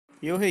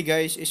Yo, hey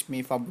guys, it's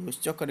me Fabulous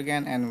Joker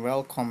again and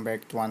welcome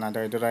back to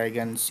another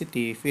Dragon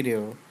City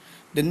video.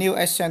 The new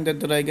Ascended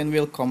Dragon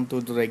will come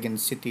to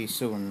Dragon City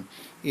soon.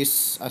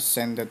 Is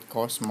Ascended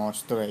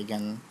Cosmos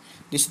Dragon.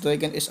 This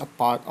dragon is a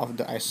part of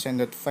the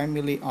Ascended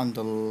family on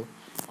the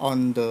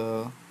on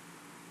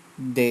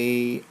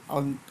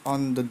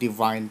the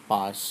Divine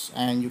Pass,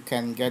 and you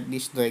can get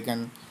this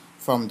dragon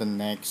from the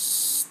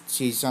next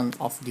season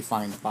of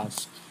Divine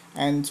Pass.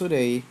 And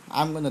today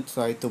I'm gonna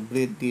try to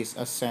breed this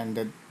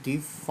ascended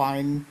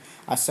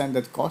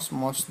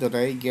Cosmos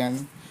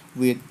dragon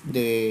with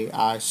the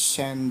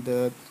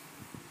ascended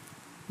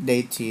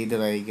deity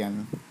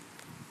dragon.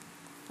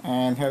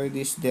 And here it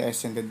is, the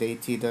ascended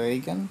deity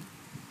dragon.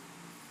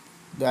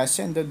 The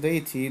ascended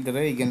deity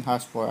dragon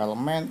has four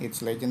elements.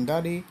 It's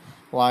legendary,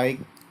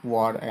 like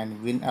war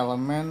and wind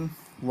element,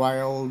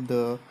 while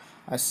the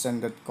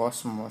ascended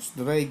Cosmos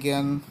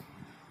dragon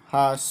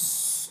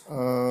has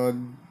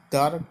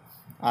dark,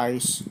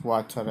 ice,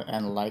 water,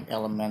 and light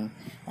element.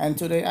 And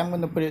today I'm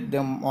gonna put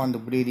them on the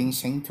breeding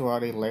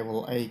sanctuary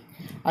level 8.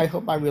 I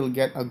hope I will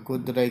get a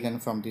good dragon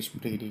from this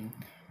breeding.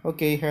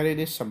 Okay, here it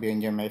is. Hope you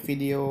enjoy my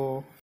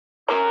video.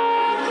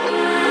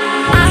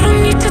 I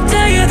don't need to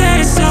tell you that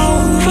it's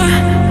over.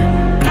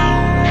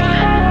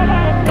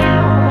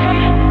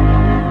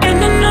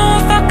 And I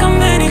know if I come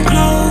any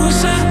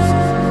closer,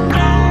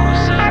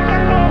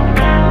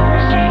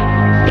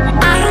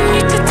 I don't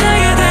need to tell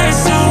you that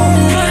it's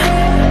over.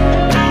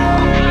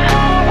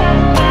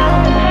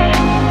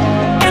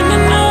 And I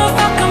know if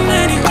I come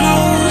any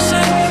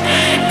closer,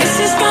 this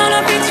is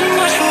gonna be too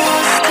much for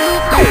us to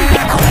bear.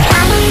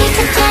 I don't need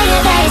to tell you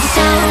that it's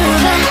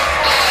over.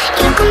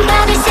 You can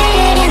probably say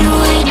it in the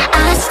way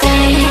I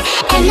stay.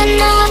 And I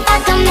know if I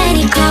come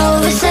any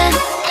closer,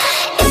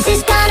 this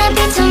is gonna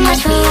be too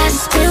much for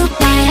us to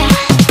bear.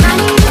 I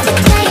don't need to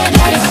tell you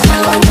that it's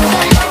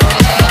over.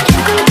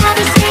 You can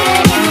probably say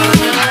it in the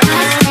way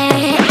I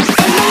stay.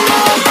 And I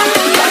know if I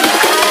come any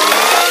closer,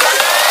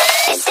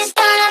 this is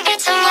gonna be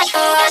too much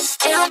for us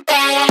to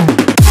bear.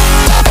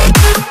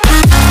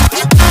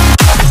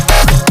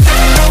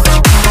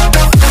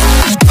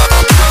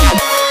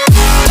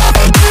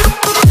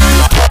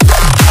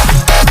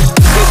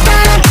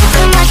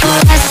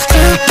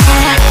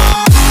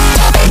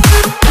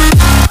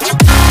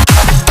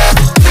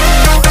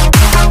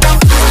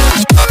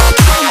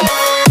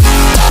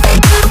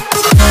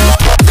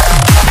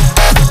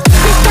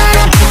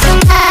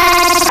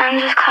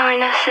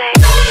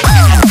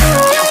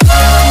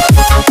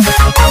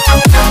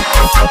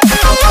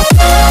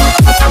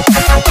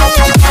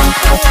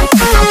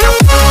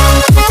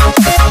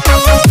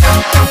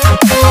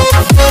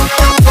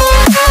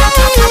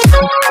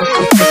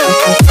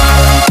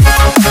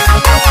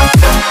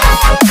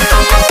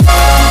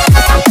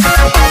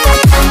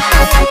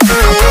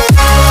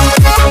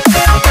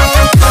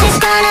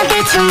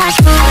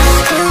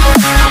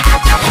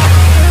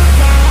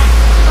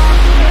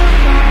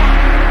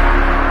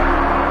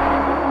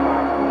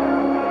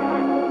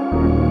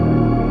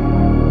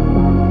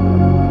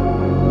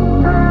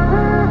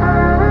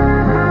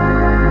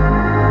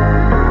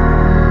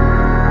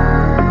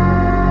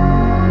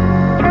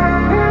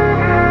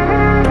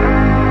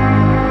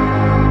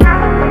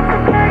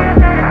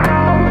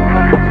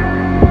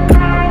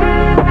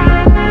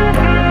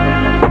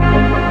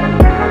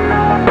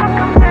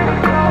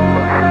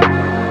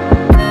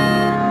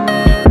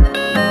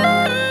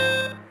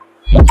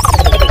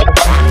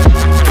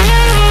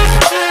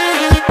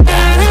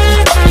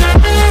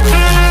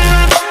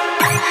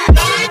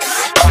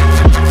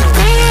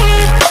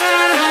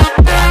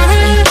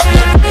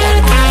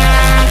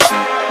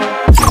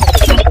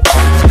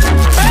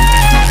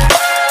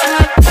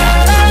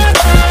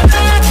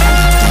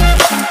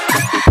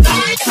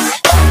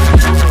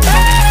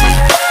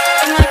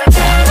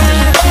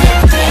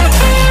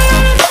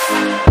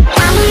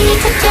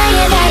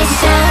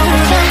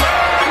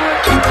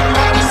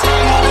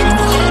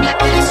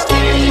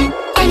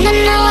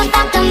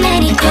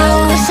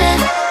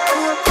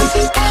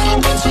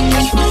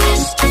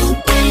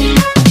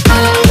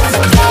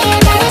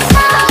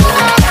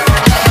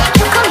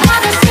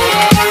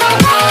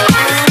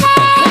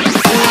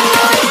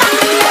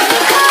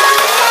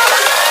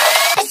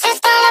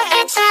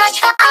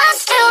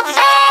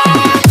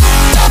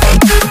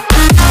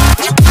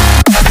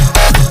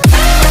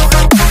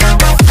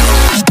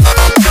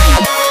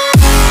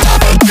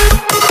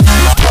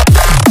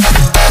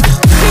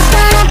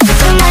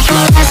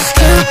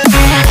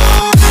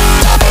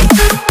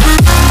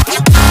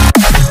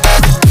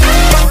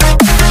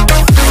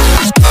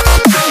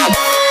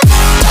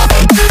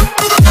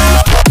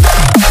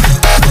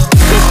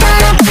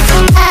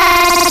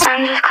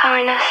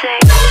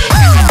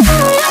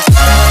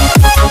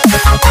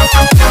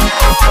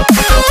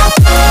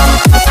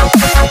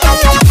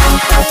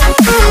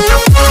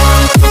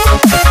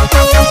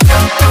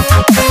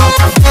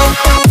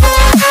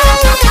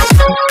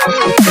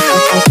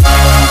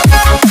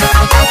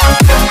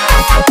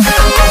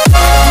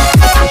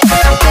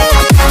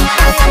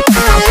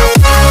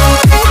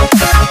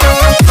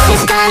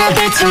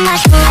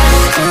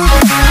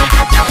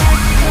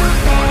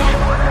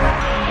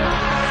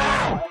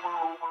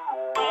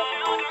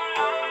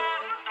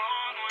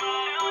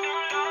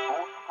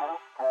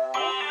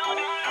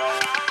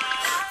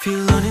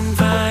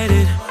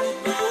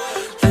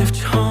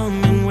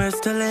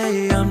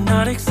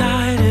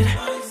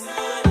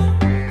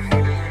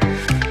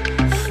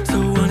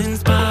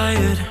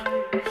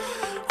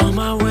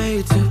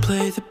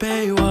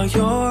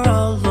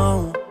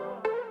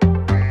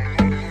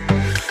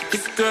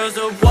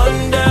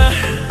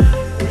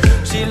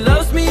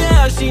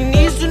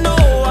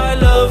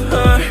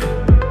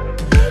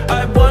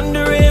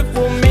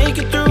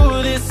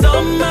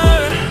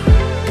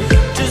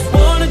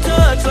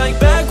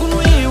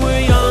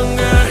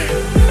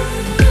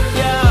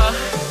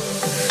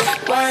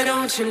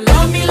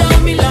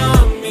 me,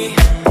 love me.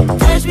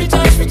 Touch me,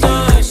 touch me,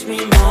 touch me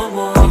no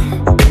more.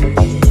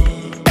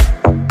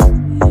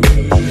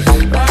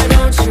 Why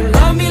don't you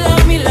love me,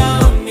 love me,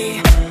 love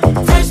me?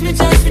 Touch me,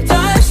 touch me,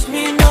 touch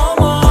me no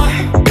more.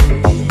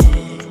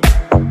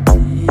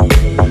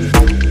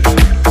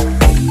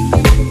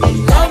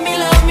 Love me,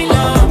 love me,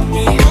 love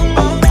me.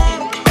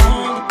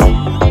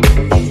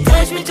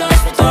 Touch me,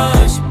 touch me,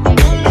 touch me.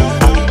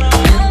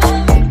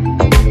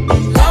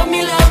 Love me,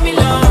 love me,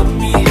 love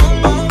me.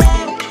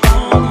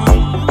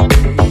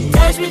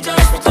 Touch me,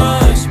 touch me,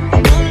 touch me.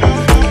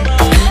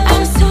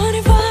 I'm so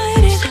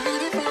divided,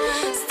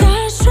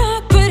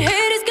 starstruck, but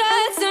hate has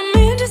got some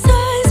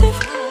indecisive.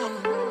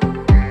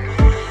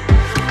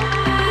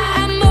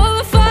 I'm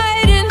over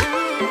fighting,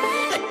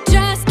 I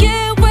just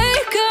can't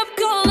wake up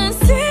cold and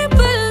sleep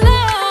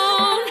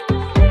alone.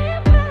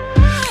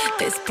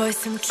 This boy's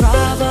some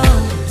trouble.